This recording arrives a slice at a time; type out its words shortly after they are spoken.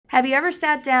Have you ever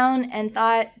sat down and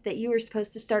thought that you were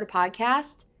supposed to start a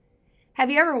podcast? Have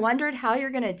you ever wondered how you're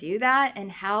going to do that and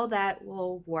how that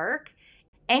will work?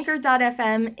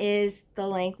 Anchor.fm is the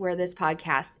link where this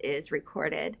podcast is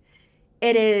recorded.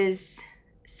 It is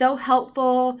so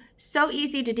helpful, so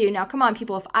easy to do. Now, come on,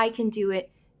 people, if I can do it,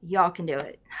 y'all can do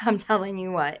it. I'm telling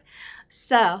you what.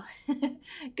 So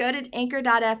go to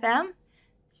anchor.fm,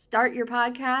 start your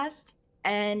podcast,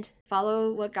 and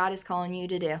follow what God is calling you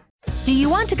to do. Do you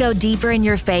want to go deeper in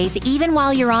your faith even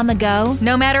while you're on the go?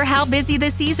 No matter how busy the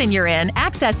season you're in,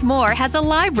 Access More has a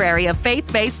library of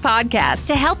faith-based podcasts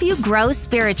to help you grow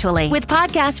spiritually. With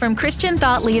podcasts from Christian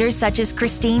thought leaders such as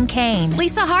Christine Caine,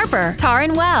 Lisa Harper,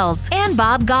 Taryn Wells, and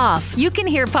Bob Goff. You can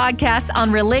hear podcasts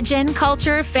on religion,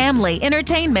 culture, family,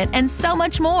 entertainment, and so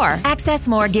much more. Access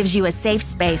More gives you a safe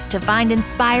space to find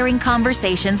inspiring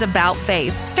conversations about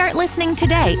faith. Start listening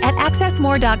today at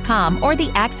accessmore.com or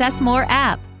the Access More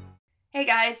app. Hey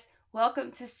guys,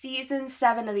 welcome to season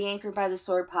 7 of the Anchored by the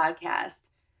Sword podcast.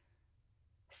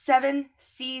 7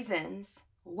 seasons.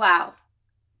 Wow.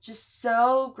 Just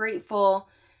so grateful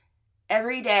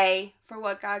every day for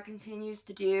what God continues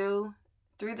to do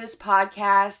through this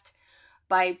podcast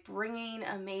by bringing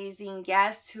amazing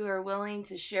guests who are willing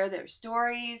to share their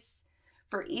stories.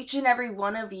 For each and every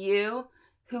one of you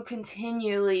who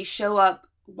continually show up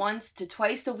once to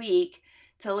twice a week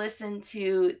to listen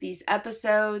to these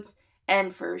episodes,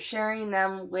 and for sharing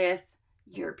them with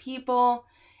your people,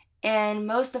 and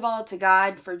most of all to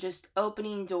God for just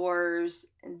opening doors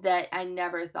that I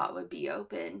never thought would be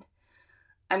opened.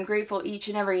 I'm grateful each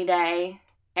and every day,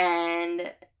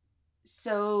 and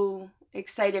so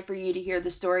excited for you to hear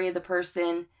the story of the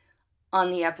person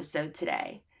on the episode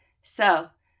today. So,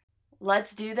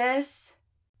 let's do this.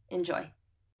 Enjoy.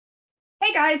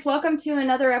 Hey guys, welcome to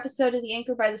another episode of the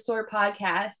Anchored by the Sword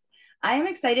podcast. I am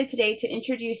excited today to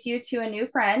introduce you to a new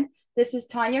friend. This is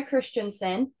Tanya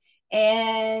Christensen.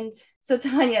 And so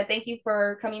Tanya, thank you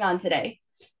for coming on today.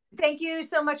 Thank you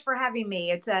so much for having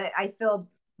me. I feel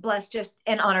blessed, just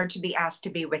and honored to be asked to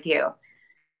be with you.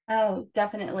 Oh,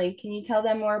 definitely. Can you tell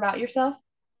them more about yourself?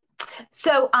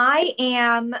 So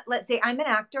I'm an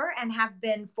actor and have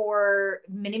been for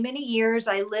many, many years.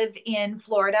 I live in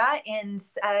Florida, in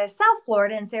South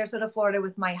Florida, in Sarasota, Florida,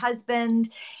 with my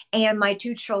husband and my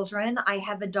 2 children. I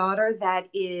have a daughter that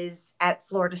is at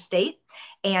Florida State,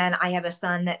 and I have a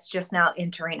son that's just now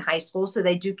entering high school. So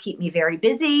they do keep me very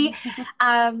busy.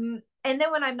 And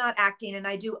then when I'm not acting, and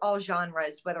I do all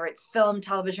genres, whether it's film,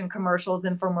 television, commercials,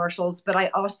 infomercials, but I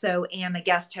also am a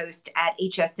guest host at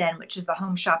HSN, which is the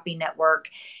Home Shopping Network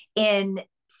in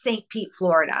St. Pete,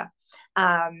 Florida.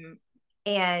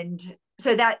 And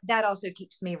so that also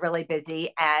keeps me really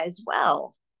busy as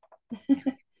well.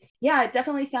 Yeah, it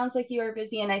definitely sounds like you are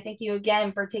busy. And I thank you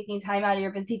again for taking time out of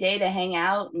your busy day to hang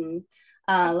out. And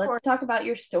let's talk about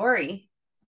your story.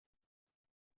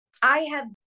 I have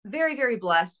very, very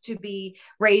blessed to be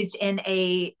raised in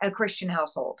a Christian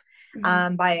household,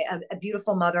 by a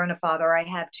beautiful mother and a father. I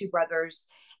have 2 brothers,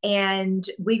 and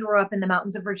we grew up in the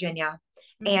mountains of Virginia.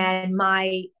 And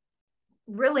my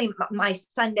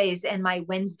Sundays and my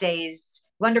Wednesdays,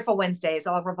 wonderful Wednesdays,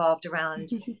 all revolved around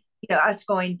us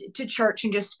going to church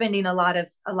and just spending a lot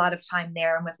of time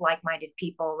there and with like-minded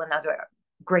people and other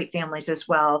great families as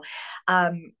well.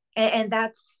 And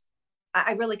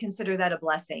I really consider that a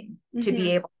blessing to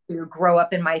be able to grow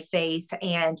up in my faith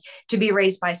and to be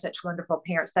raised by such wonderful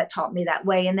parents that taught me that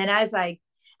way. And then as I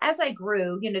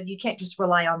grew, you can't just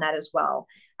rely on that as well.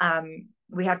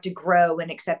 We have to grow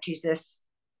and accept Jesus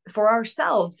for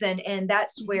ourselves. And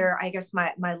that's where I guess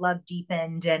my love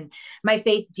deepened and my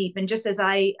faith deepened just as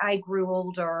I grew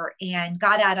older and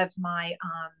got out of my,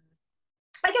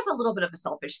 I guess a little bit of a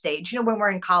selfish stage, when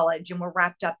we're in college and we're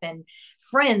wrapped up in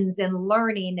friends and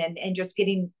learning and just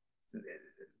getting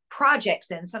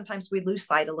projects in. Sometimes we lose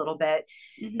sight a little bit,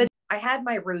 but I had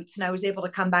my roots and I was able to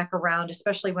come back around,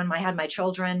 especially when I had my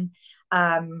children.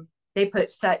 They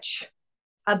put such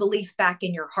a belief back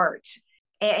in your heart.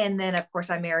 And then, of course,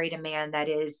 I married a man that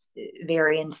is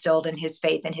very instilled in his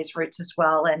faith and his roots as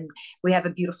well. And we have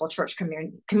a beautiful church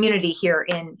community here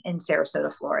in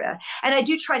Sarasota, Florida. And I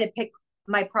do try to pick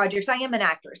my projects. I am an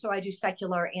actor, so I do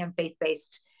secular and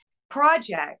faith-based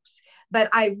projects, but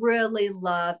I really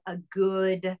love a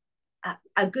good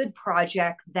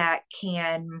project that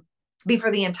can be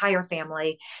for the entire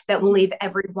family, that will leave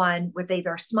everyone with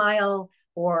either a smile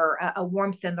or a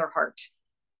warmth in their heart.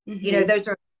 Those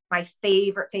are my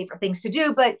favorite things to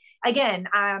do. But again,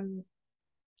 I'm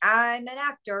an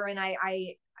actor and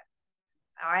I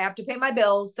have to pay my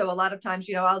bills. So a lot of times,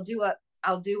 I'll do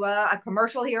I'll do a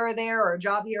commercial here or there, or a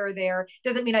job here or there.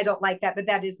 Doesn't mean I don't like that, but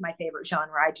that is my favorite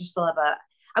genre. I just love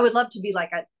I would love to be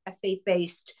like a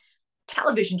faith-based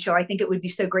television show. I think it would be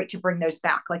so great to bring those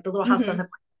back, like the Little House on the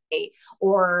Prairie,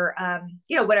 or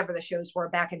whatever the shows were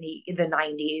back in the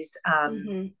 90s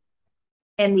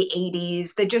and the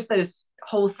 80s. They're just those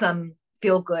wholesome,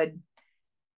 feel good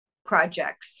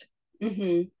projects.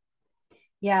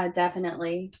 Yeah,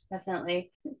 definitely.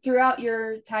 Throughout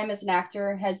your time as an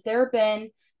actor, has there been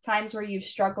times where you've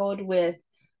struggled with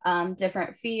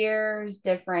different fears,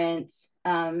 different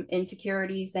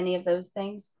insecurities, any of those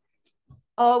things?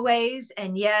 Always,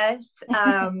 and yes.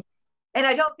 And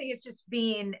I don't think it's just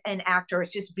being an actor,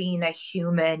 it's just being a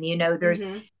human. There's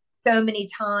so many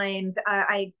times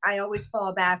I always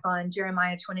fall back on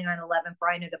Jeremiah 29:11, for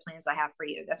I know the plans I have for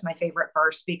you. That's my favorite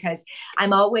verse, because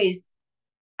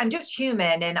I'm just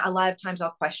human. And a lot of times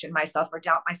I'll question myself or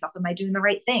doubt myself. Am I doing the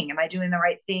right thing? Am I doing the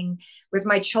right thing with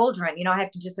my children? I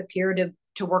have to disappear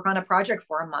to work on a project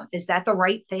for a month. Is that the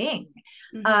right thing?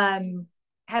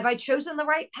 Have I chosen the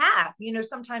right path?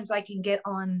 Sometimes I can get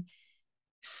on,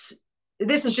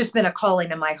 this has just been a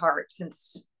calling in my heart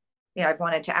since, I've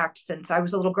wanted to act since I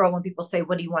was a little girl. When people say,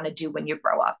 what do you want to do when you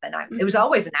grow up? And it was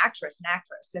always an actress.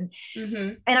 And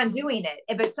I'm doing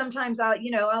it. But sometimes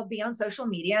I'll be on social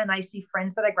media and I see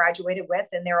friends that I graduated with,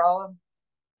 and they're all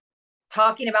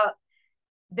talking about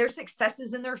their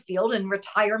successes in their field and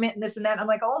retirement and this and that. I'm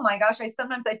like, oh my gosh,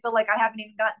 sometimes I feel like I haven't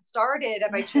even gotten started.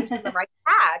 Have I chosen the right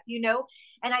path?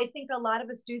 And I think a lot of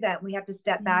us do that. And we have to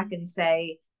step back and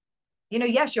say,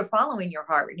 yes, you're following your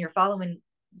heart and you're following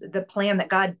the plan that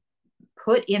God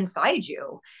put inside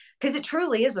you, because it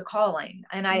truly is a calling.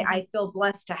 And I feel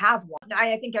blessed to have one.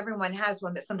 I think everyone has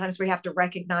one, but sometimes we have to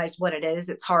recognize what it is.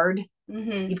 It's hard.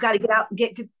 You've got to get out and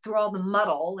get through all the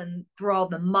muddle and through all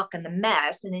the muck and the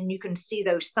mess. And then you can see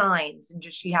those signs, and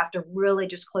you have to really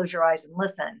just close your eyes and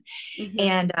listen.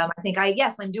 And I think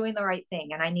I'm doing the right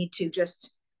thing, and I need to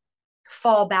just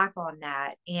fall back on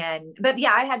that. But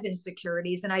yeah, I have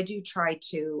insecurities, and I do try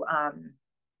to,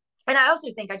 and I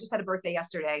also think I just had a birthday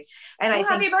yesterday, and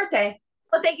happy birthday.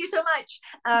 Well, thank you so much.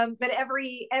 But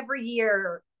every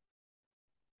year,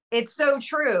 it's so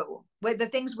true with the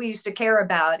things we used to care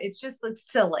about. It's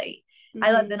silly.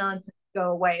 I let the nonsense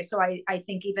go away. So I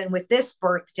think even with this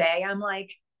birthday, I'm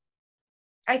like,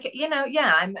 I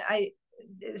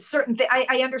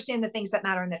understand the things that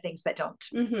matter and the things that don't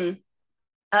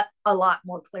a lot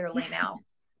more clearly now.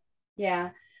 Yeah.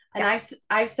 And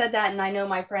I've said that, and I know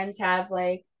my friends have,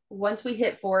 like, once we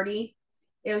hit 40,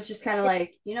 it was just kind of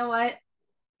like, you know what?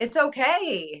 It's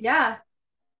okay. Yeah.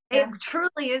 It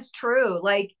truly is true.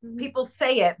 Like, people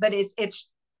say it, but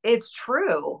it's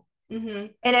true.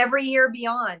 And every year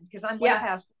beyond, because I'm way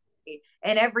past 40,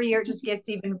 and every year it just gets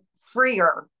even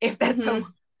freer, if that's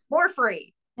more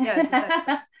free.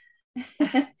 Yes.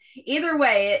 Either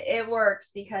way, it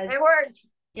works, because it works.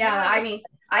 Yeah, I mean,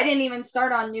 I didn't even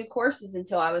start on new courses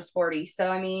until I was 40. So,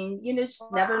 I mean, you just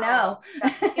never know.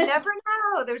 You never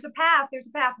know. There's a path,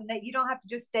 and that you don't have to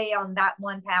just stay on that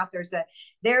one path. There's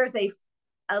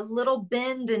a little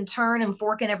bend and turn and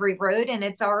fork in every road. And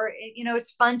it's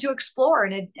fun to explore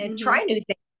and try new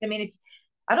things. I mean,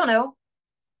 I don't know,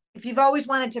 if you've always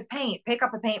wanted to paint, pick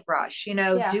up a paintbrush,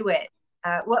 do it.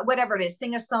 Whatever it is,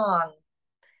 sing a song,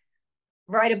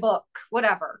 write a book,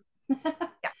 whatever.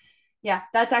 Yeah,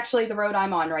 that's actually the road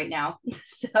I'm on right now.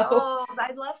 So,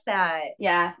 I love that.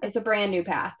 Yeah, it's a brand new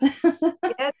path.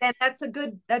 And that's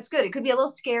good. It could be a little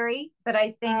scary, but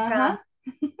I think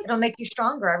it'll make you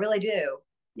stronger. I really do.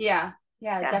 Yeah,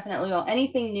 it definitely will.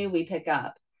 Anything new we pick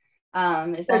up,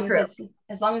 as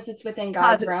long as it's within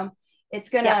God's realm, it's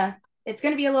gonna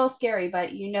be a little scary, but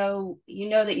that you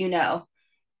know.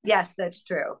 Yes, that's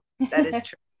true. That is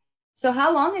true. So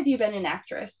how long have you been an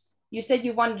actress? You said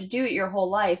you wanted to do it your whole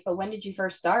life, but when did you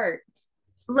first start?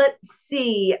 Let's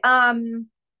see. Well,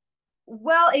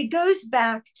 it goes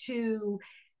back to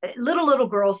little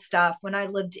girl stuff. When I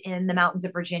lived in the mountains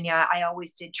of Virginia, I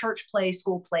always did church plays,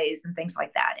 school plays, and things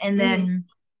like that. And then,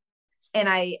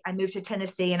 I moved to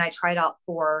Tennessee, and I tried out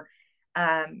for,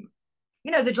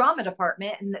 the drama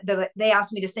department, and they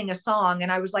asked me to sing a song,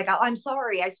 and I was like, oh, I'm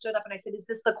sorry. I stood up and I said, is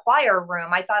this the choir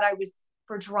room? I thought I was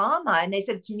for drama. And they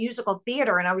said, it's musical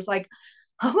theater. And I was like,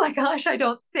 oh my gosh, I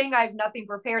don't sing. I have nothing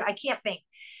prepared. I can't sing.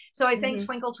 So I sang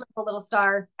Twinkle, Twinkle, Little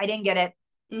Star. I didn't get it.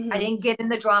 I didn't get in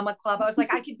the drama club. I was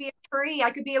like, I could be a tree.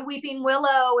 I could be a weeping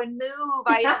willow and move.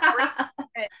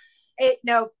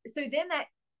 No. So then that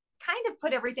kind of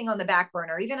put everything on the back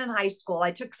burner. Even in high school,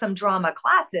 I took some drama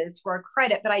classes for a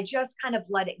credit, but I just kind of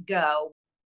let it go.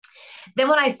 Then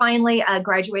when I finally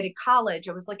graduated college,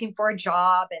 I was looking for a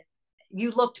job, and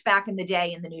you looked back in the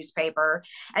day in the newspaper,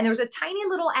 and there was a tiny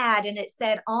little ad, and it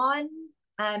said on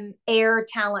air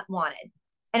talent wanted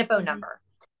and a phone number.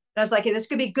 And I was like, hey, this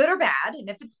could be good or bad. And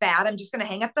if it's bad, I'm just going to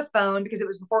hang up the phone because it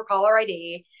was before caller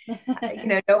ID,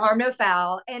 no harm, no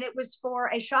foul. And it was for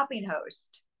a shopping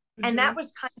host. And that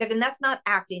was kind of, and that's not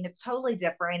acting. It's totally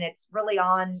different. It's really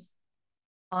on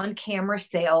camera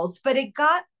sales, but it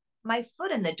got my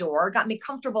foot in the door, got me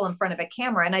comfortable in front of a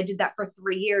camera. And I did that for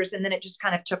 3 years. And then it just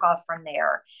kind of took off from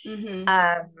there.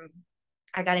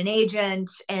 I got an agent,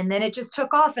 and then it just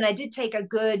took off. And I did take a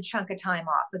good chunk of time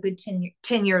off, a good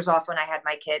 10 years off when I had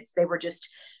my kids. They were just,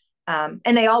 and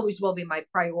they always will be my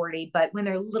priority. But when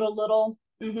they're little,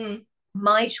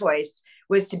 my choice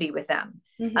was to be with them.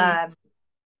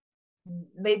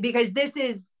 Because this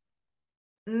is,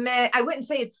 I wouldn't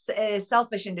say it's a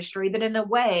selfish industry, but in a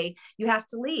way you have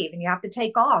to leave and you have to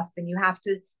take off and you have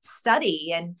to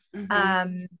study. And,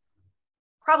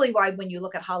 probably why when you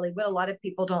look at Hollywood, a lot of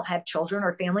people don't have children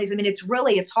or families. I mean, it's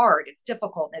hard. It's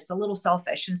difficult. And it's a little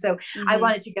selfish. And so I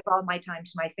wanted to give all my time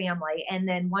to my family. And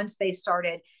then once they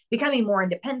started becoming more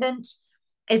independent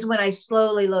is when I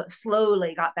slowly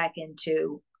got back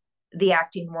into the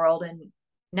acting world. And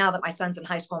now that my son's in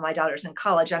high school and my daughter's in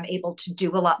college, I'm able to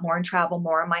do a lot more and travel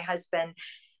more. And my husband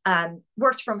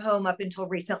worked from home up until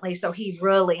recently. So he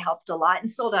really helped a lot and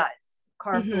still does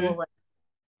carpool.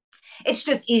 It's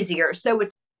just easier. So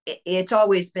it's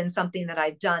always been something that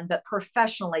I've done, but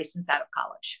professionally since out of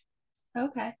college.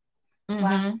 Okay.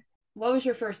 Wow. What was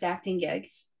your first acting gig?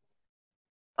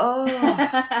 Oh,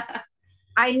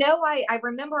 I know. I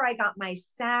remember I got my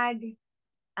SAG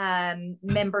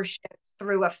membership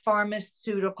through a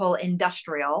pharmaceutical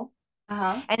industrial.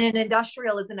 And an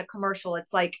industrial isn't a commercial.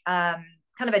 It's like kind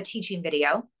of a teaching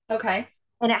video. Okay.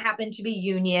 And it happened to be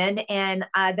union. And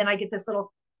then I get this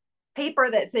little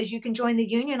paper that says you can join the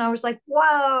union. I was like,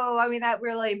 whoa. I mean, that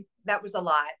was a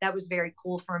lot. That was very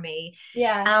cool for me.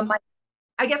 Yeah.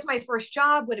 I guess my first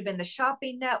job would have been the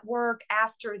shopping network.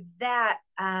 After that,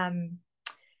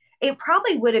 it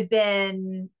probably would have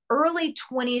been early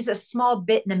 20s, a small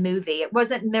bit in a movie. It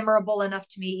wasn't memorable enough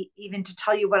to me even to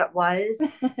tell you what it was.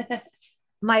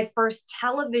 My first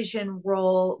television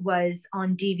role was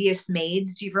on Devious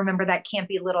Maids. Do you remember that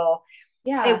campy little?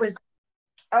 Yeah. It was,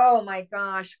 oh my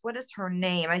gosh, what is her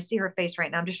name? I see her face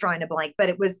right now. I'm just drawing a blank, but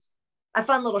it was a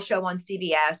fun little show on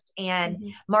CBS.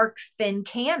 And Mark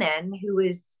Fincannon, who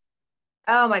is,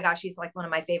 oh my gosh, he's like one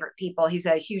of my favorite people. He's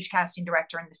a huge casting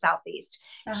director in the Southeast.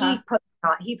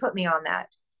 He put me on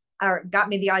that, or got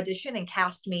me the audition and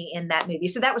cast me in that movie.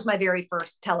 So that was my very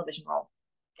first television role.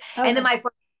 Okay. And then my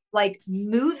first like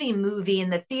movie in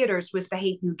the theaters was The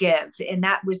Hate U Give. And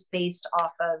that was based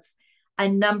off of a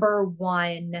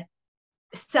 #1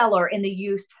 seller in the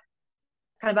youth,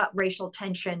 kind of about racial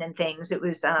tension and things. It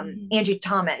was Angie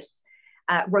Thomas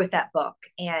wrote that book,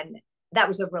 and that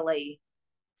was a really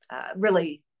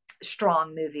really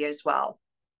strong movie as well.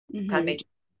 Kind of made,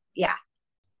 yeah.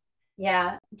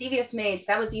 Devious Maids,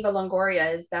 that was Eva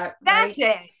Longoria, is that right? That's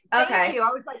it. Okay. Thank you.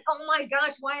 I was like, oh my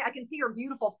gosh, why? I can see her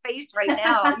beautiful face right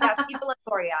now. Yes, Eva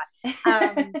Longoria.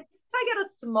 I got a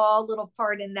small little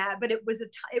part in that, but it was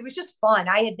just fun.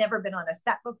 I had never been on a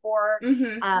set before.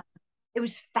 It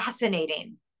was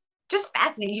fascinating, just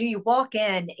fascinating. You walk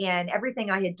in, and everything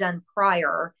I had done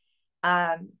prior.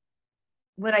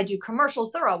 When I do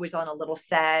commercials, they're always on a little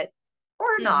set,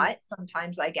 or not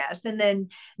sometimes, I guess. And then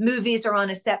movies are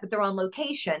on a set, but they're on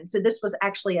location. So this was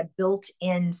actually a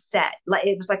built-in set. Like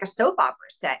it was like a soap opera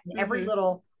set, and every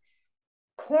little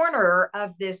corner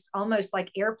of this almost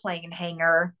like airplane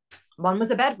hangar. One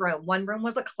was a bedroom, one room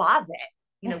was a closet,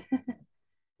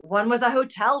 one was a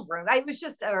hotel room. It was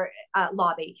just a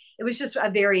lobby. It was just a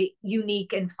very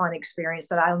unique and fun experience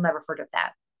that I'll never forget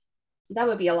that. That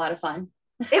would be a lot of fun.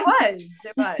 It was.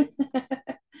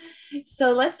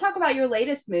 So let's talk about your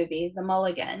latest movie, The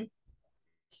Mulligan.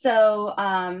 So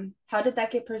how did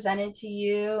that get presented to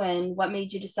you, and what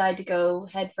made you decide to go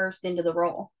headfirst into the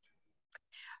role?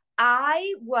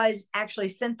 I was actually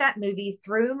sent that movie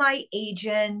through my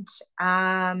agent.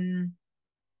 Let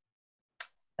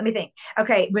me think.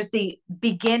 Okay, it was the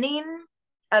beginning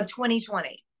of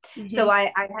 2020. So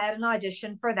I had an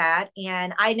audition for that,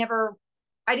 and I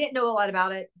didn't know a lot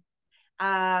about it.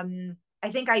 I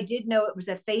think I did know it was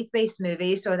a faith-based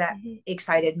movie, so that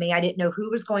excited me. I didn't know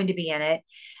who was going to be in it.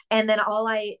 And then all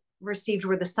I received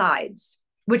were the sides,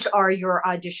 which are your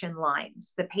audition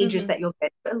lines, the pages that you'll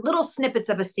get, little snippets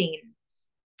of a scene.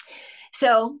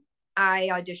 So I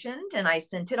auditioned and I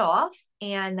sent it off,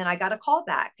 and then I got a call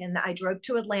back, and I drove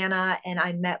to Atlanta, and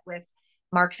I met with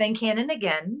Mark Fincannon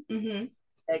again,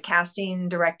 a casting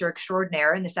director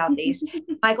extraordinaire in the Southeast,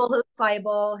 Michael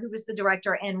Feibel, who was the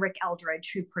director, and Rick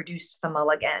Eldridge, who produced The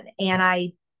Mulligan. And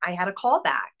I had a call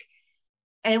back,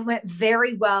 and it went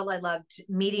very well. I loved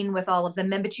meeting with all of them,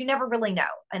 but you never really know.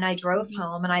 And I drove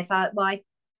home, and I thought, well,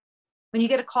 when you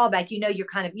get a call back,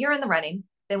 you're in the running.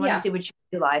 They want to see what you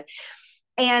do live.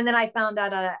 And then I found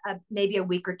out maybe a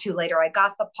week or two later, I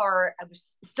got the part. I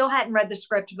still hadn't read the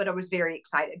script, but I was very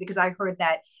excited because I heard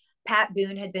that Pat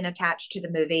Boone had been attached to the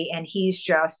movie, and he's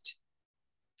just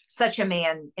such a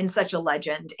man and such a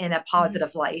legend in a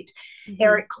positive light.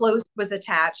 Eric Close was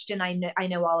attached, and I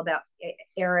know all about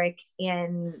Eric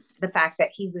and the fact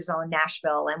that he was on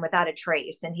Nashville and Without a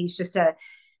Trace, and he's just a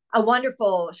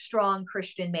wonderful, strong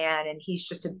Christian man, and he's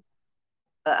just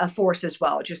a force as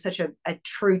well, just such a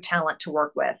true talent to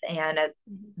work with, and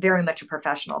very much a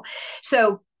professional.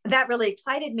 So that really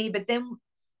excited me. But then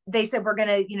they said, we're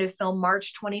going to, film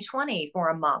March 2020 for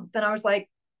a month. And I was like,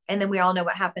 and then we all know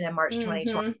what happened in March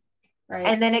 2020. Right.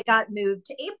 And then it got moved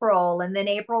to April, and then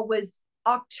April was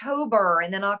October,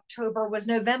 and then October was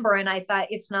November. And I thought,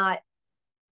 it's not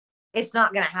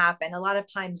going to happen. A lot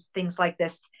of times things like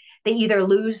this, they either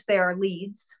lose their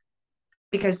leads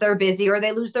because they're busy, or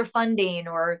they lose their funding,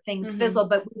 or things fizzle.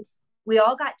 But we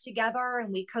all got together,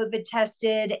 and we COVID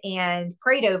tested and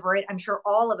prayed over it. I'm sure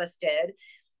all of us did.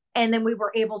 And then we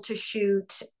were able to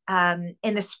shoot in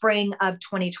the spring of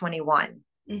 2021.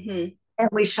 And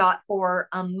we shot for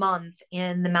a month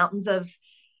in the mountains of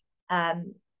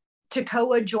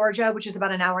Toccoa, Georgia, which is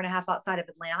about an hour and a half outside of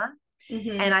Atlanta.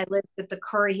 And I lived at the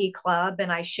Currahee Club,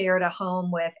 and I shared a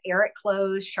home with Eric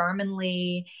Close, Sharman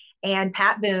Lee, and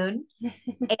Pat Boone.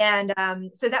 And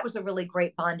so that was a really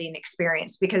great bonding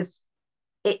experience, because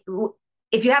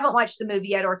if you haven't watched the movie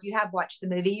yet, or if you have watched the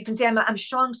movie, you can see I'm a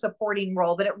strong supporting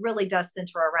role, but it really does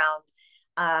center around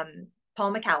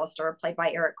Paul McAllister, played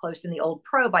by Eric Close, in The Old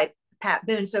Pro by Pat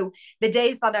Boone. So the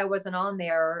days that I wasn't on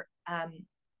there,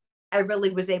 I really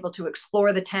was able to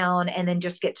explore the town and then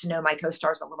just get to know my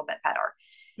co-stars a little bit better.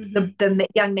 The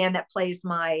young man that plays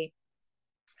my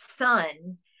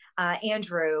son,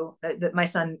 Andrew, my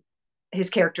son, his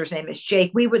character's name is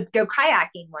Jake. We would go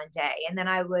kayaking one day, and then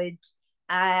I would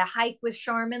hike with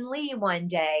Sharman Lee one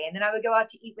day, and then I would go out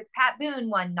to eat with Pat Boone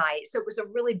one night. So it was a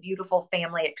really beautiful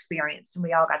family experience, and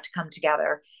we all got to come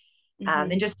together,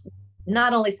 and just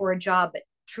not only for a job, but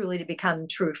truly to become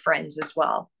true friends as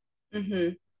well.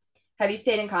 Have you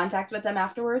stayed in contact with them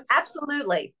afterwards?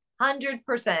 Absolutely.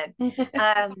 100%.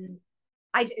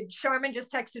 Sharman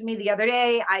just texted me the other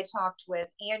day. I talked with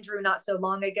Andrew not so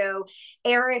long ago.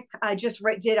 Eric just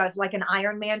did like an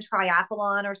Ironman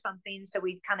triathlon or something. So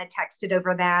we kind of texted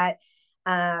over that.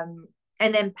 And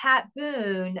then Pat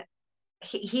Boone,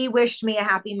 he wished me a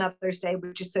happy Mother's Day,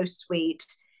 which is so sweet.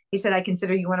 He said, I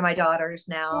consider you one of my daughters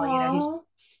now. Aww.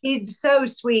 He's so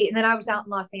sweet. And then I was out in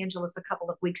Los Angeles a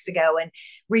couple of weeks ago and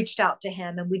reached out to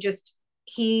him, and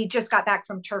he just got back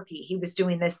from Turkey. He was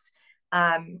doing this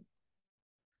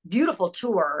beautiful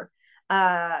tour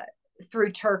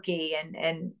through Turkey,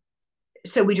 and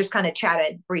so we just kind of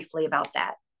chatted briefly about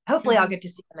that. Hopefully I'll get to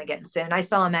see him again soon. I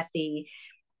saw him at the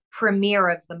premiere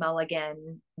of The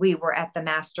Mulligan. We were at the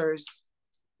Masters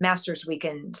Week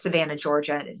in Savannah,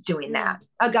 Georgia, doing that.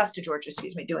 Augusta, Georgia,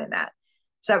 excuse me, doing that.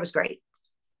 So that was great.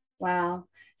 Wow.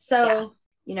 So,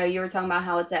 you were talking about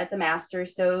how it's at the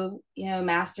Masters. So,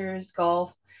 Masters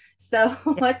golf. So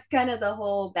what's kind of the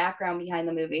whole background behind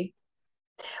the movie?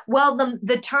 Well,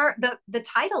 the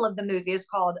title of the movie is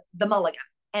called The Mulligan.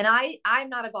 And I'm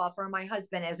not a golfer. My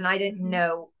husband is, and I didn't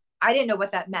know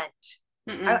what that meant.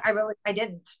 I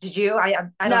didn't. Did you? I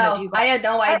don't know. I had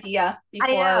no idea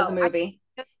before the movie.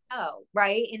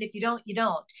 Right. And if you don't, you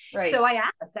don't. Right. So I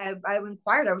asked, I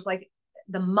inquired, I was like,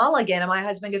 The Mulligan. And my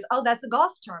husband goes, oh, that's a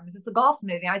golf term. Is this a golf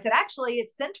movie? And I said, actually,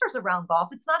 it centers around golf.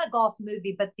 It's not a golf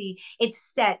movie, but it's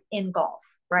set in golf.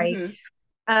 Right.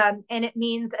 And it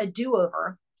means a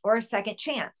do-over or a second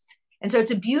chance. And so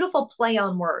it's a beautiful play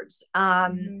on words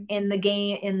in the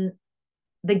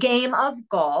game of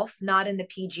golf, not in the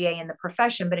PGA and the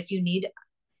profession. But if you need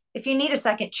a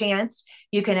second chance,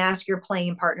 you can ask your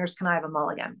playing partners, can I have a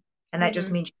mulligan? And that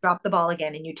just means you drop the ball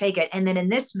again and you take it. And then in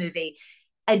this movie,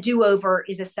 a do-over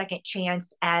is a second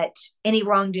chance at any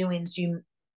wrongdoings you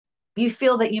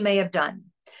feel that you may have done.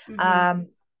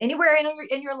 Anywhere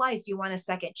in your life, you want a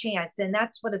second chance. And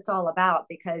that's what it's all about,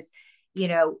 because,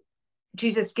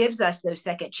 Jesus gives us those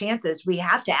second chances. We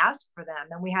have to ask for them,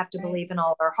 and we have to believe in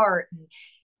all of our heart.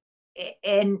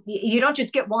 And you don't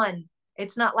just get one.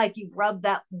 It's not like you rub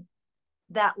that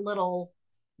little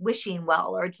wishing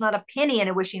well, or it's not a penny in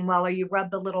a wishing well, or you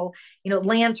rub the little,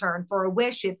 lantern for a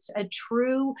wish. It's a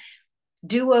true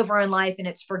do-over in life and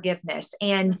it's forgiveness.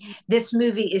 And Mhm. this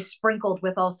movie is sprinkled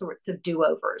with all sorts of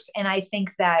do-overs. And I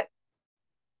think that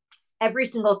every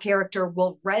single character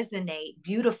will resonate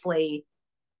beautifully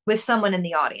with someone in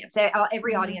the audience.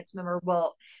 Every Mhm. audience member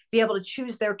will be able to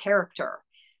choose their character,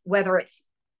 whether it's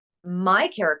my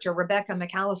character, Rebecca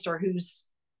McAllister,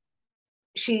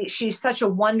 she's such a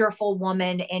wonderful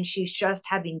woman, and she's just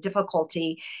having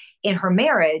difficulty in her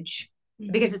marriage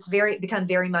because Mhm. it's become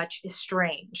very much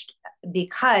estranged,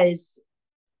 because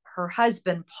her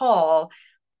husband Paul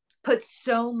puts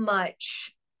so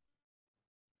much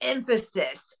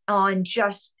emphasis on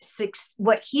just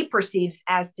what he perceives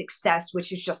as success,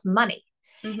 which is just money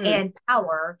Mhm. and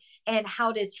power. And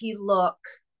how does he look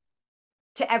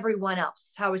to everyone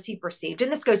else? How is he perceived?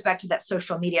 And this goes back to that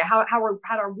social media. How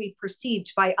are we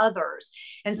perceived by others?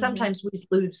 And Mhm. sometimes we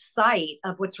lose sight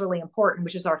of what's really important,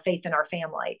 which is our faith in our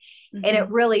family. And it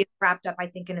Mhm. really is wrapped up, I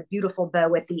think, in a beautiful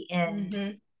bow at the end.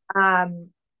 Mhm.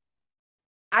 Um,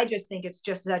 I just think it's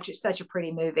just such a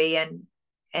pretty movie, and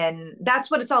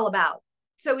that's what it's all about.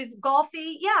 So is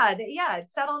golfy? Yeah, yeah.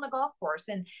 It's set on a golf course,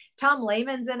 and Tom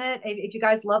Lehman's in it. If you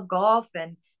guys love golf,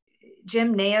 and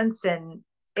Jim Nance, and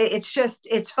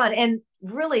it's fun. And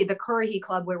really, the Currahee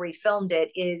Club where we filmed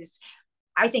it is,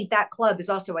 I think that club is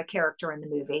also a character in the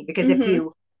movie, because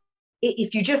Mhm.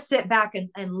 if you just sit back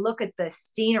and look at the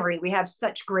scenery, we have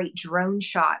such great drone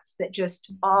shots that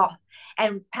just, oh.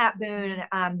 And Pat Boone,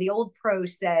 the old pro,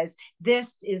 says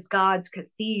this is God's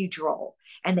cathedral,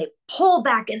 and they pull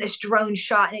back in this drone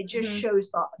shot, and it just Mhm.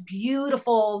 shows the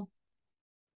beautiful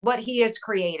what he has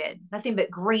created, nothing but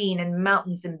green and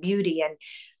mountains and beauty. And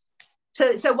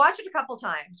so watch it a couple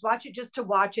times, watch it just to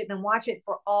watch it, then watch it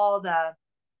for all the,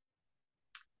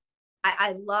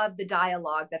 I love the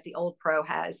dialogue that the old pro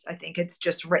has. I think it's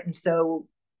just written so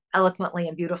eloquently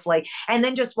and beautifully. And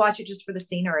then just watch it just for the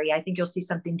scenery. I think you'll see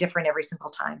something different every single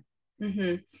time.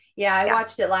 Mhm. Yeah, I Yeah.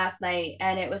 watched it last night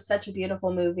and it was such a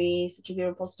beautiful movie, such a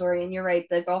beautiful story. And you're right,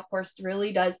 the golf course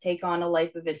really does take on a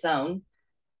life of its own.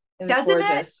 It was Doesn't it?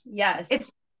 gorgeous. Yes.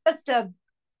 It's just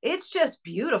it's just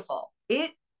beautiful.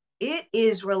 It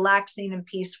is relaxing and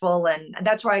peaceful. And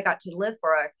that's where I got to live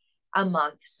for a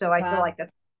month. So I feel Wow. like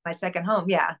that's my second home.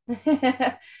 Yeah.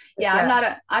 Yeah,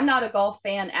 Yeah. I'm not a golf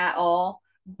fan at all,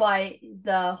 but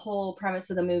the whole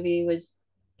premise of the movie was,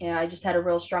 I just had a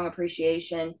real strong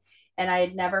appreciation and I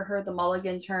had never heard the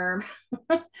mulligan term.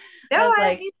 I No, was I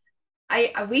like,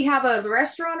 haven't. I we have a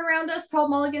restaurant around us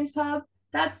called Mulligan's Pub.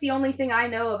 That's the only thing I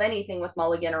know of anything with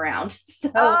Mulligan around.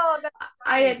 So Oh, that's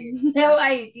I had funny. no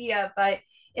idea, but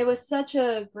it was such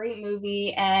a great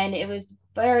movie and it was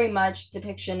very much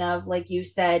depiction of, like you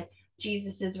said,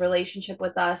 Jesus's relationship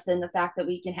with us and the fact that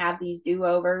we can have these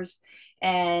do-overs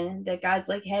and that God's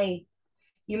like, hey,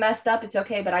 you messed up, it's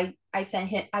okay, but I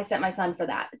sent my son for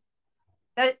that.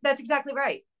 That's exactly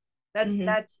right. Mm-hmm.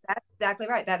 That's exactly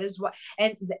right. That is what,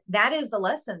 and that is the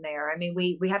lesson there. I mean,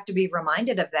 we have to be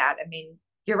reminded of that. I mean,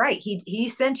 you're right. He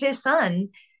sent his son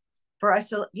for us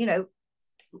to,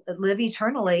 live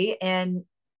eternally, and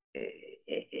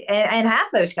have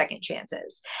those second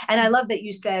chances. And I love that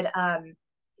you said,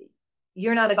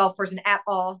 you're not a golf person at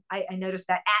all. I noticed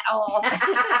that at all.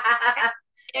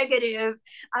 Negative.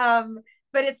 Um,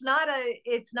 but it's not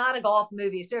a golf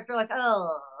movie. So if you're like,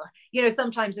 oh,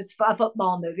 sometimes it's a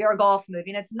football movie or a golf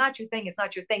movie, and it's not your thing, it's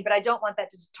not your thing. But I don't want that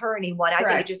to deter anyone. I think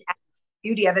it Correct. just adds the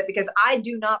beauty of it, because I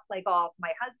do not play golf.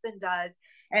 My husband does.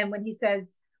 And when he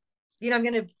says, I'm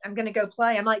gonna go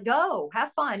play, I'm like, go,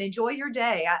 have fun, enjoy your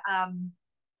day.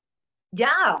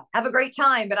 Yeah, have a great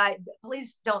time. But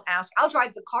please don't ask. I'll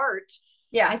drive the cart. I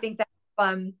Yeah. think that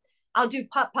I'll do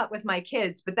putt putt with my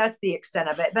kids, but that's the extent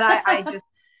of it. But I just,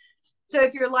 so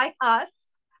if you're like us,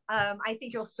 I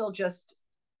think you'll still just,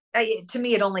 to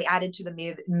me, it only added to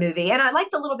the movie. And I like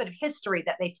the little bit of history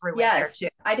that they threw in there too.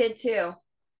 Yes, I did too.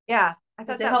 Yeah, I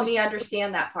Because thought it that helped was me so,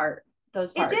 understand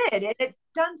those it did. parts. It's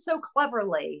done so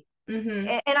cleverly.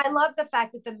 Mm-hmm. And I love the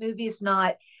fact that the movie is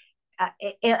not,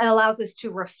 it allows us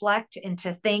to reflect and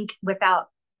to think without,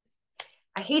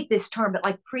 I hate this term, but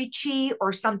like preachy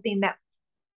or something that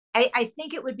I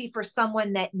think it would be for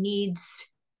someone that needs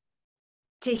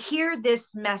to hear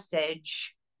this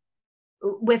message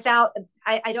without,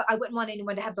 I wouldn't want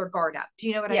anyone to have their guard up. Do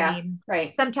you know what I Yeah, mean?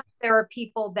 right. Sometimes there are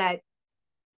people that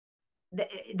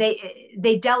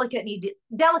they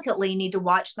delicately need to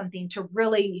watch something to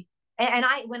really, and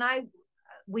I when I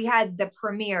we had the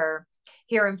premiere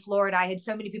here in Florida, I had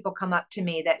so many people come up to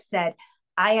me that said,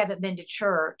 I haven't been to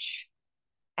church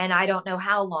and I don't know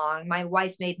how long. My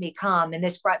wife made me come, and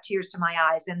this brought tears to my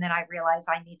eyes. And then I realized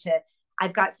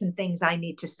I've got some things I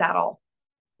need to settle.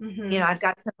 Mm-hmm.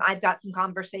 I've got some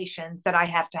conversations that I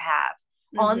have to have.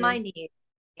 on my Mm-hmm. knees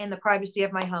in the privacy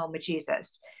of my home with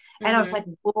Jesus. And I was Mm-hmm. like,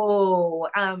 whoa,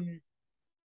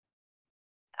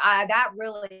 that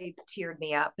really teared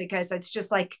me up because it's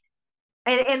just like,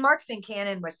 and Mark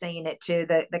Fincannon was saying it too,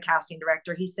 the casting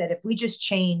director. He said, if we just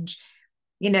change,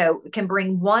 can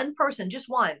bring one person, just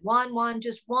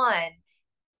just one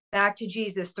back to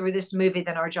Jesus through this movie,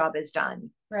 then our job is done.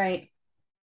 Right.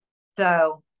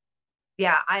 So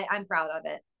yeah, I'm proud of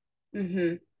it.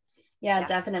 Mm-hmm. Yeah, Yeah.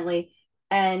 definitely.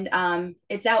 And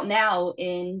it's out now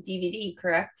in DVD,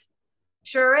 correct?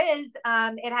 Sure is.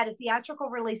 It had a theatrical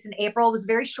release in April. It was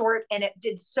very short and it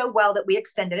did so well that we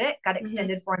extended it, got Mm-hmm.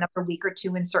 extended for another week or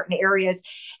two in certain areas.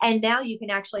 And now you can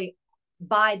actually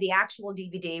buy the actual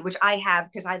DVD, which I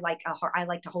have because I like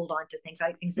to hold on to things. I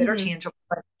like things that are Mm-hmm. tangible.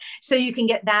 So you can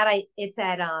get that. It's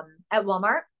at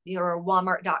Walmart or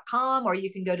walmart.com, or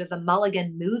you can go to the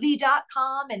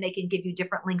mulliganmovie.com and they can give you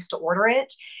different links to order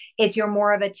it. If you're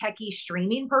more of a techie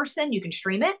streaming person, you can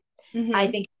stream it. Mm-hmm. I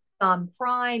think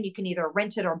Prime, you can either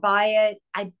rent it or buy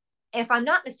it. If I'm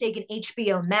not mistaken,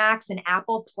 HBO Max and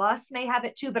Apple Plus may have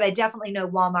it too, but I definitely know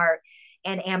Walmart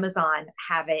and Amazon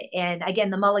have it. And again,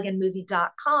 the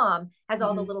mulliganmovie.com has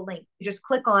all the little links. You just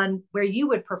click on where you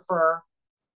would prefer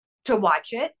to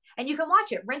watch it and you can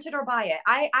watch it, rent it or buy it.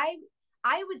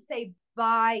 I would say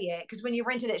buy it because when you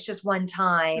rent it, it's just one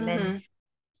time. And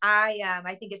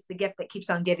I think it's the gift that keeps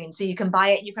on giving. So you can buy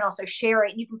it and you can also share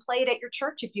it and you can play it at your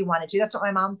church if you wanted to. That's what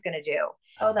my mom's going to do.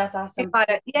 Oh, that's awesome. She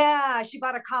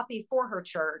bought a copy for her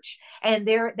church and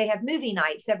they have movie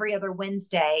nights every other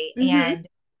Wednesday. And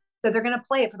so they're going to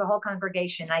play it for the whole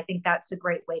congregation. I think that's a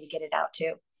great way to get it out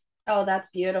too. Oh, that's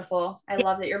beautiful. I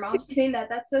love that your mom's doing that.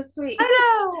 That's so sweet. I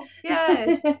know.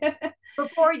 Yes.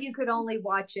 Before you could only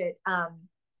watch it,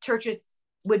 churches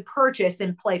would purchase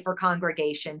and play for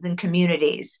congregations and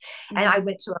communities. And I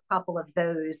went to a couple of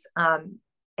those and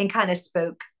kind of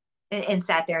spoke and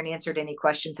sat there and answered any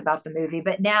questions about the movie.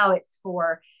 But now it's you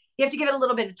have to give it a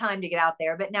little bit of time to get out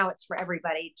there, but now it's for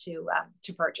everybody to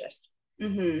purchase.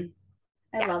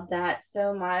 I love that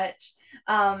so much.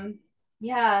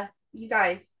 Yeah, you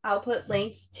guys, I'll put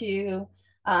links to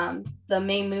the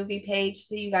main movie page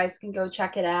so you guys can go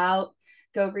check it out.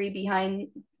 Go read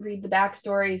the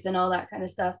backstories and all that kind of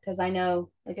stuff. Because I know,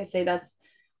 like I say, that's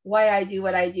why I do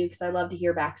what I do, because I love to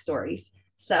hear backstories.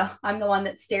 So I'm the one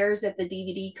that stares at the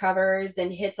DVD covers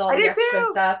and hits all the extra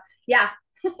stuff. Yeah.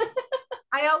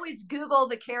 I always Google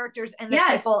the characters and the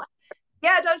people.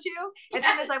 Yeah, don't you? As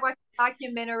soon as I watch a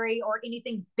documentary or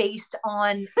anything based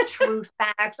on true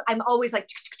facts, I'm always like,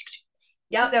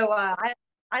 yep. So I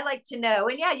like to know.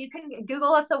 And yeah, you can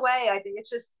Google us away. I think it's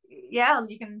just,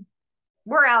 you can.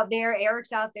 We're out there.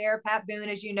 Eric's out there. Pat Boone,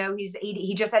 as you know, he's 80.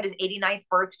 He just had his 89th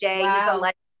birthday. Wow. He's a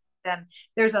legend.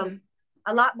 There's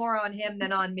a lot more on him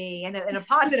than on me, and in a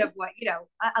positive way.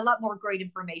 A lot more great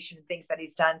information and things that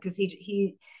he's done because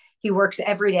he works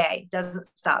every day, doesn't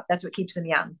stop. That's what keeps him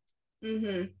young.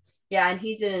 Yeah, and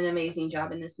he did an amazing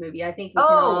job in this movie. I think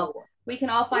we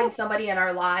can all find somebody in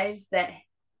our lives that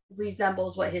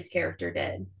resembles what his character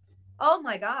did. Oh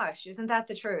my gosh, isn't that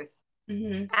the truth?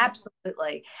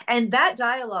 Absolutely. And that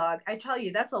dialogue, I tell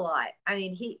you, that's a lot. I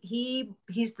mean,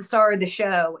 he's the star of the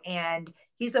show and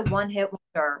he's a one-hit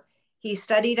wonder. He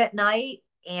studied at night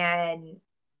and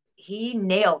he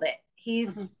nailed it.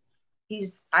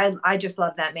 I just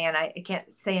love that man. I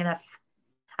can't say enough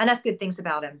good things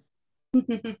about him.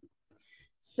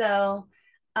 So,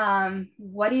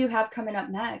 what do you have coming up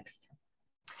next?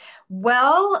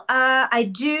 Well, I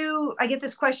get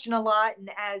this question a lot, and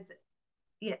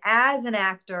as an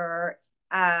actor,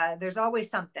 there's always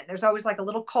something. There's always like a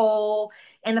little coal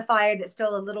in the fire that's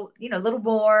still a little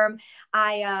warm.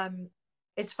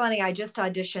 It's funny. I just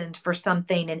auditioned for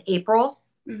something in April,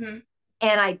 and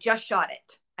I just shot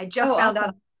it. I just found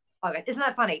out. Isn't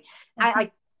that funny?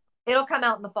 It'll come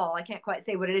out in the fall. I can't quite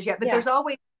say what it is yet, but there's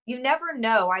always, you never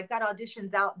know. I've got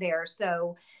auditions out there,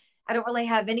 so I don't really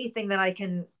have anything that I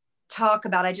can talk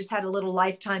about. I just had a little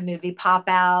Lifetime movie pop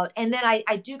out, and then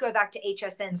I do go back to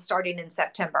HSN starting in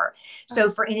September. So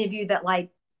for any of you that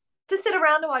like to sit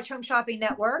around and watch Home Shopping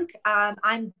Network,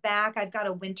 I'm back. I've got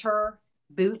a winter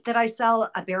boot that I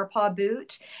sell, a bear paw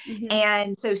boot,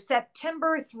 and so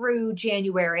September through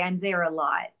January, I'm there a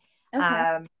lot.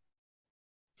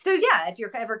 So yeah, if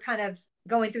you're ever kind of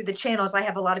going through the channels, I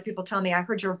have a lot of people tell me I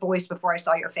heard your voice before I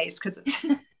saw your face because it's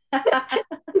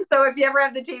so if you ever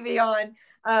have the TV on,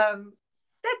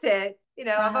 that's it.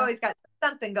 I've always got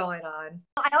something going on.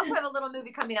 I also have a little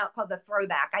movie coming out called The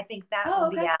Throwback. I think that will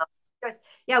be out.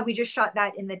 We just shot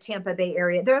that in the Tampa Bay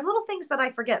area. There are little things that I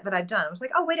forget that I've done. I was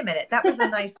like, oh, wait a minute. That was a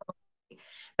nice movie.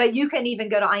 But you can even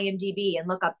go to IMDb and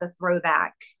look up The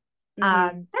Throwback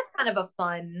That's kind of a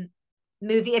fun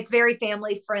movie. It's very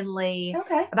family friendly.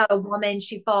 Okay. About a woman.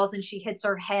 She falls and she hits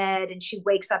her head and she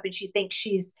wakes up and she thinks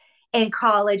she's in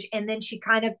college. And then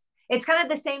it's kind of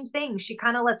the same thing. She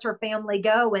kind of lets her family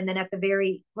go. And then at the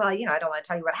I don't want to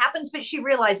tell you what happens, but she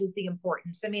realizes the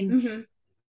importance. I mean,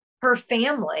 her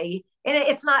family, and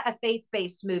it's not a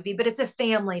faith-based movie, but it's a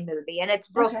family movie and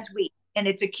it's real sweet. And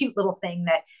it's a cute little thing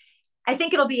that I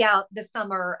think it'll be out the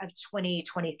summer of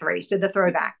 2023. So the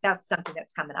throwback, that's something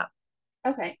that's coming up.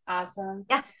 Okay. Awesome.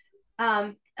 Yeah.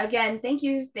 Again, thank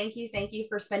you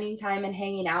for spending time and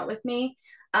hanging out with me.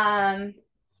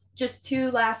 Just 2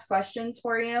 last questions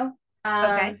for you.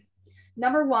 Okay.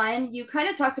 Number 1, you kind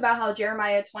of talked about how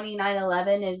Jeremiah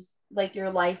 29:11 is like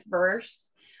your life verse.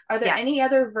 Are there any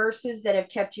other verses that have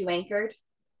kept you anchored?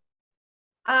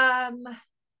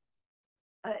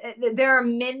 There are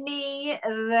many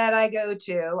that I go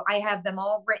to. I have them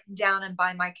all written down and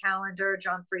by my calendar.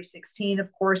 John 3:16,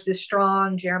 of course, is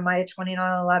strong. Jeremiah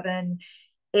 29:11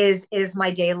 is my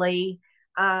daily.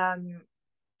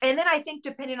 And then I think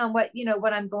depending on what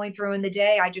I'm going through in the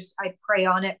day, I pray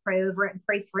on it, pray over it, and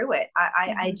pray through it.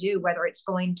 I do, whether it's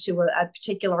going to a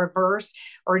particular verse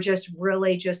or just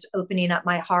really just opening up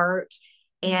my heart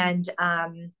and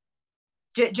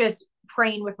just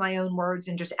praying with my own words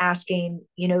and just asking,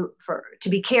 to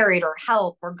be carried or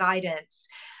help or guidance.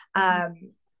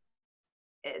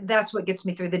 That's what gets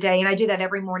me through the day. And I do that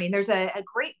every morning. There's a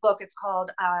great book. It's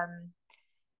called,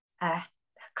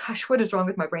 gosh, what is wrong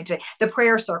with my brain today? The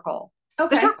Prayer Circle.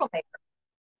 Okay. The Circle Maker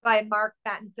by Mark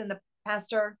Battinson, the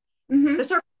pastor. The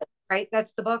Circle, right?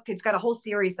 That's the book. It's got a whole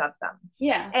series of them.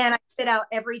 Yeah. And I sit out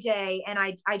every day and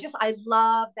I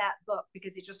love that book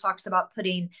because it just talks about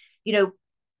putting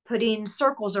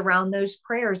circles around those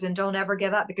prayers and don't ever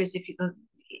give up, because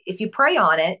if you pray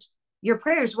on it, your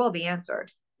prayers will be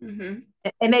answered. And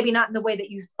maybe not in the way that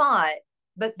you thought,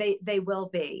 but they will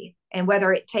be. And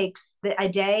whether it takes a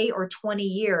day or 20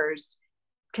 years,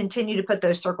 continue to put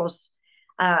those circles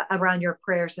around your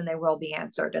prayers and they will be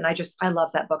answered. And I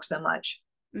love that book so much.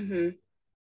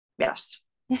 Yes.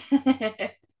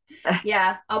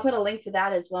 Yeah. I'll put a link to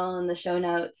that as well in the show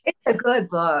notes. It's a good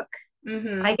book.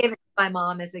 I gave it to my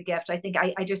mom as a gift. I think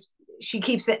she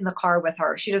keeps it in the car with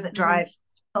her. She doesn't drive.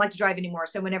 I like to drive anymore.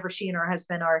 So whenever she and her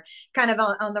husband are kind of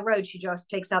on the road, she just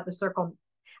takes out the Circle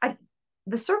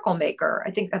Maker.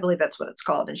 I believe that's what it's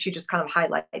called. And she just kind of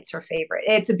highlights her favorite.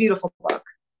 It's a beautiful book.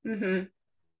 Definitely.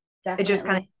 It just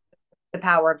kind of the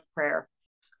power of prayer.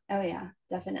 Oh yeah,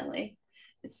 definitely.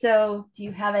 So do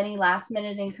you have any last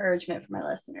minute encouragement for my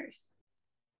listeners?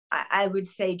 I would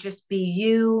say just be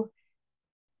you.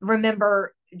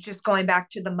 Remember, just going back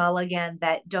to the mulligan,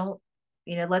 that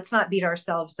let's not beat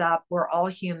ourselves up. We're all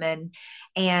human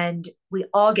and we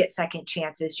all get second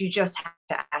chances. You just have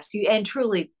to ask you. And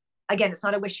truly, again, it's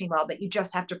not a wishing well, but you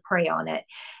just have to pray on it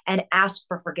and ask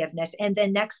for forgiveness. And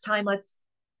then next time, let's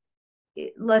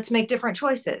make different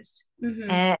choices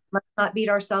and let's not beat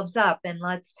ourselves up. And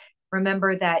let's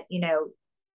remember that,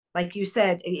 like you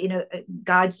said,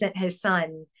 God sent his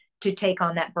son to take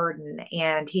on that burden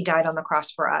and he died on the cross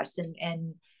for us.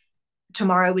 And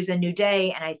tomorrow is a new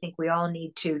day. And I think we all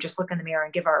need to just look in the mirror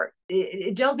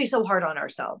and don't be so hard on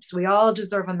ourselves. We all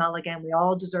deserve a mulligan. We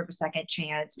all deserve a second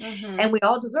chance and we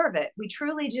all deserve it. We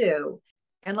truly do.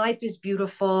 And life is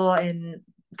beautiful, and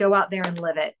go out there and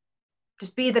live it.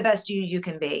 Just be the best you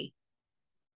can be.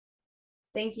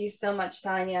 Thank you so much,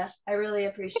 Tanya. I really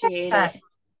appreciate it.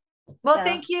 Well,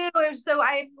 thank you. So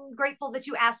I'm grateful that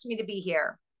you asked me to be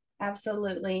here.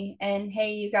 Absolutely. And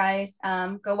hey, you guys,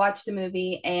 go watch the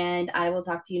movie and I will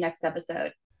talk to you next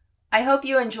episode. I hope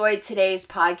you enjoyed today's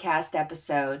podcast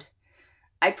episode.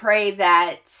 I pray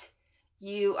that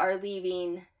you are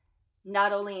leaving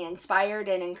not only inspired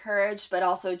and encouraged, but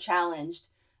also challenged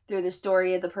through the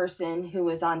story of the person who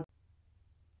was on.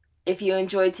 If you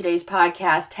enjoyed today's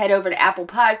podcast, head over to Apple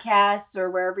Podcasts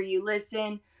or wherever you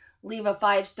listen. Leave a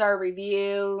 5-star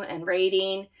review and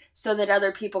rating so that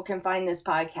other people can find this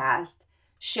podcast.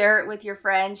 Share it with your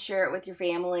friends, share it with your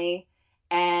family,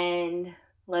 and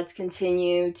let's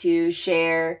continue to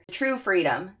share the true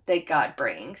freedom that God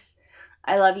brings.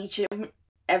 I love each and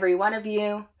every one of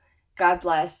you. God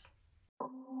bless.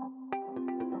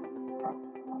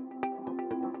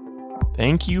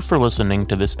 Thank you for listening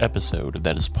to this episode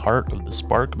that is part of the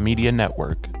Spark Media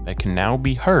Network that can now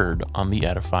be heard on the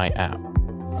Edify app.